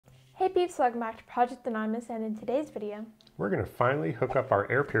Hey peeps, welcome back to Project Anonymous, and in today's video, we're going to finally hook up our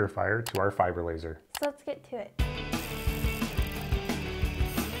air purifier to our fiber laser. So let's get to it.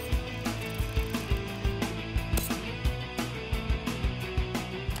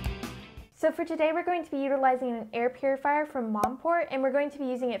 So for today, we're going to be utilizing an air purifier from Monport, and we're going to be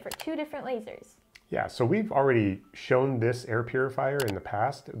using it for two different lasers. Yeah, so we've already shown this air purifier in the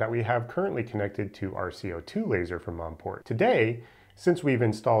past that we have currently connected to our CO2 laser from Monport. Today, since we've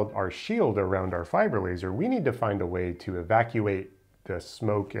installed our shield around our fiber laser, we need to find a way to evacuate the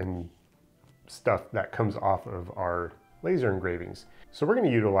smoke and stuff that comes off of our laser engravings. So we're going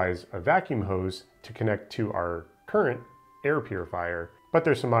to utilize a vacuum hose to connect to our current air purifier, but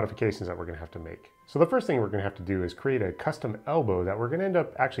there's some modifications that we're going to have to make. So the first thing we're going to have to do is create a custom elbow that we're going to end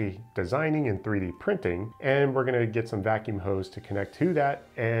up actually designing and 3D printing, and we're going to get some vacuum hose to connect to that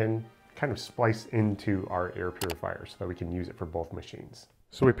and kind of splice into our air purifier so that we can use it for both machines.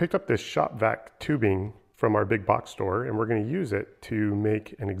 So we picked up this shop vac tubing from our big box store, and we're going to use it to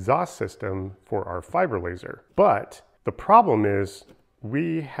make an exhaust system for our fiber laser. But the problem is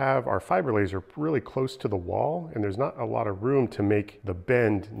we have our fiber laser really close to the wall, and there's not a lot of room to make the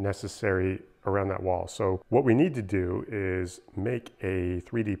bend necessary around that wall. So what we need to do is make a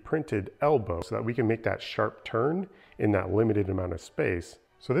 3D printed elbow so that we can make that sharp turn in that limited amount of space.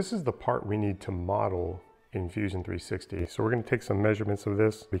 So this is the part we need to model in Fusion 360. So we're going to take some measurements of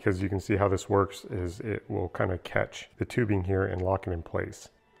this, because you can see how this works is it will kind of catch the tubing here and lock it in place.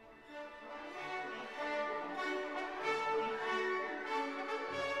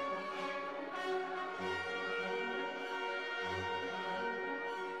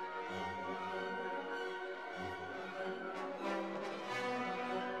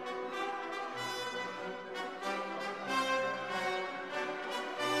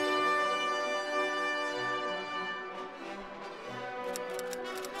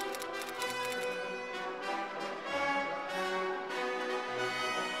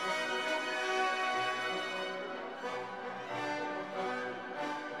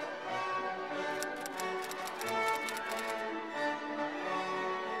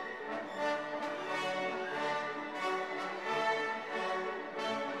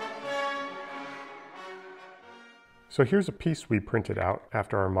 So here's a piece we printed out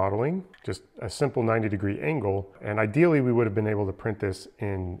after our modeling, just a simple 90-degree angle. And ideally we would have been able to print this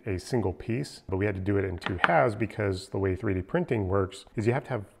in a single piece, but we had to do it in two halves because the way 3D printing works is you have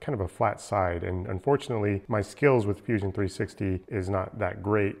to have kind of a flat side. And unfortunately, my skills with Fusion 360 is not that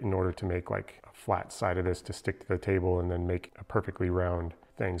great in order to make like a flat side of this to stick to the table and then make a perfectly round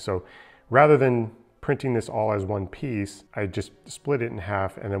thing. So rather than printing this all as one piece, I just split it in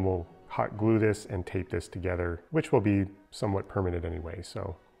half, and then we'll hot glue this and tape this together, which will be somewhat permanent anyway.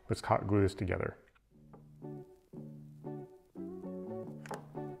 So let's hot glue this together.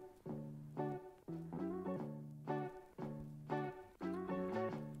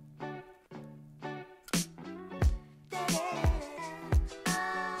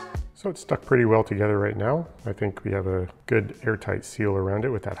 So it's stuck pretty well together right now. I think we have a good airtight seal around it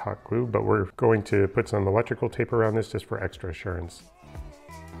with that hot glue, but we're going to put some electrical tape around this just for extra assurance.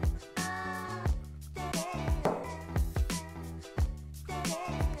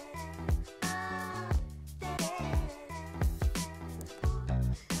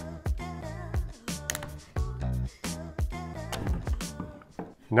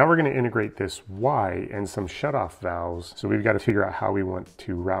 Now we're going to integrate this Y and some shutoff valves, so we've got to figure out how we want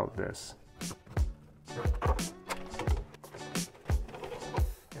to route this.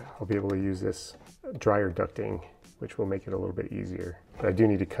 I'll be able to use this dryer ducting, which will make it a little bit easier. But I do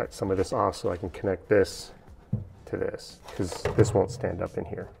need to cut some of this off so I can connect this to this, because this won't stand up in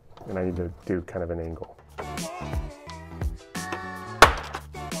here, and I need to do kind of an angle.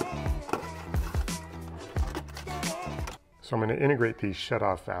 So I'm going to integrate these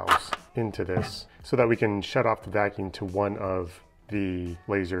shutoff valves into this so that we can shut off the vacuum to one of the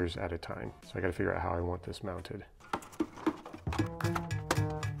lasers at a time. So I got to figure out how I want this mounted.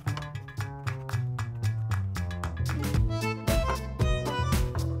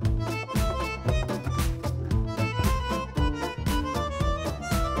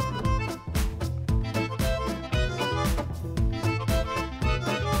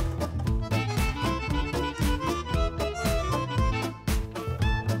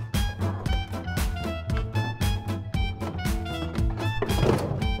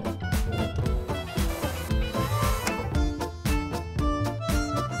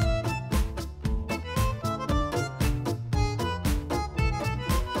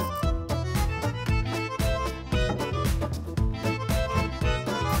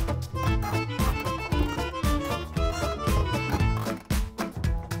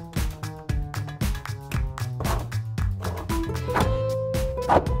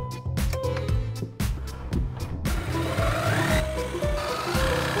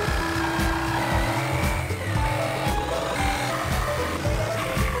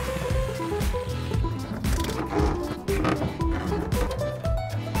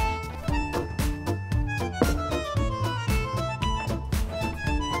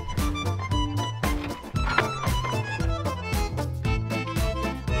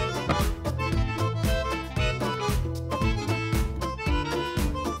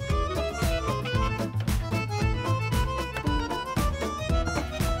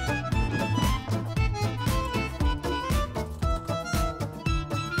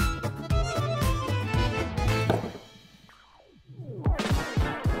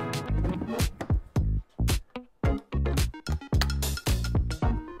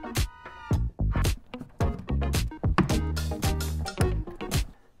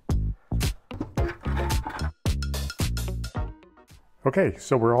 Okay,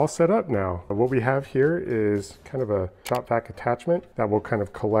 so we're all set up now. What we have here is kind of a shop vac attachment that will kind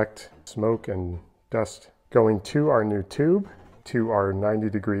of collect smoke and dust going to our new tube, to our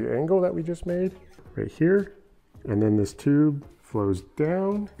 90-degree angle that we just made right here. And then this tube flows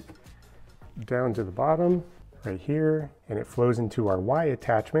down to the bottom right here, and it flows into our Y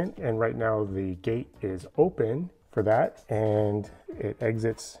attachment. And right now the gate is open for that, and it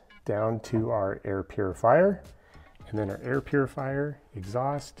exits down to our air purifier. And then our air purifier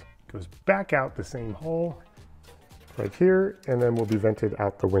exhaust goes back out the same hole right here, and then will be vented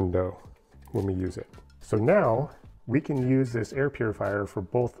out the window when we use it. So now we can use this air purifier for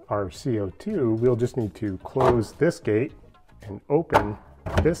both our CO2. We'll just need to close this gate and open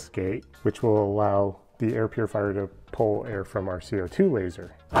this gate, which will allow the air purifier to pull air from our CO2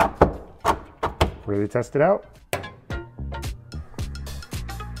 laser. Ready to test it out?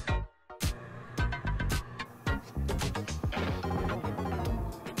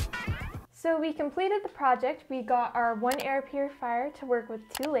 So we completed the project. We got our one air purifier to work with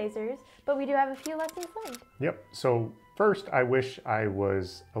 2 lasers, but we do have a few lessons learned. Yep, so first I wish I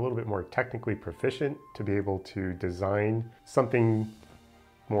was a little bit more technically proficient to be able to design something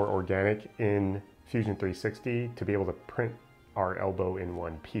more organic in Fusion 360 to be able to print our elbow in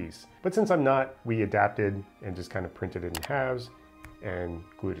one piece. But since I'm not, we adapted and just kind of printed it in halves and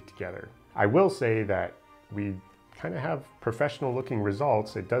glued it together. I will say that we kind of have professional looking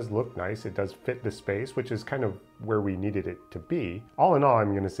results. It does look nice. It does fit the space, which is kind of where we needed it to be. All in all,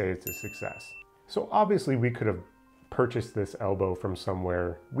 I'm going to say it's a success. So obviously we could have purchased this elbow from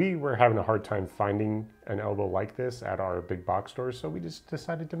somewhere. We were having a hard time finding an elbow like this at our big box stores, so we just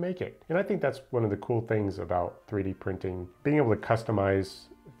decided to make it. And I think that's one of the cool things about 3D printing, being able to customize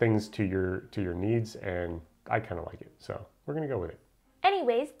things to your needs, and I kind of like it. So we're going to go with it.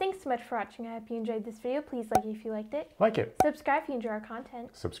 Anyways, thanks so much for watching. I hope you enjoyed this video. Please like it if you liked it. Like it. Subscribe if you enjoy our content.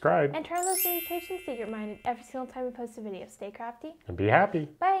 Subscribe. And turn on those notifications so you get reminded every single time we post a video. Stay crafty. And be happy.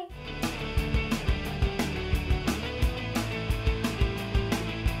 Bye.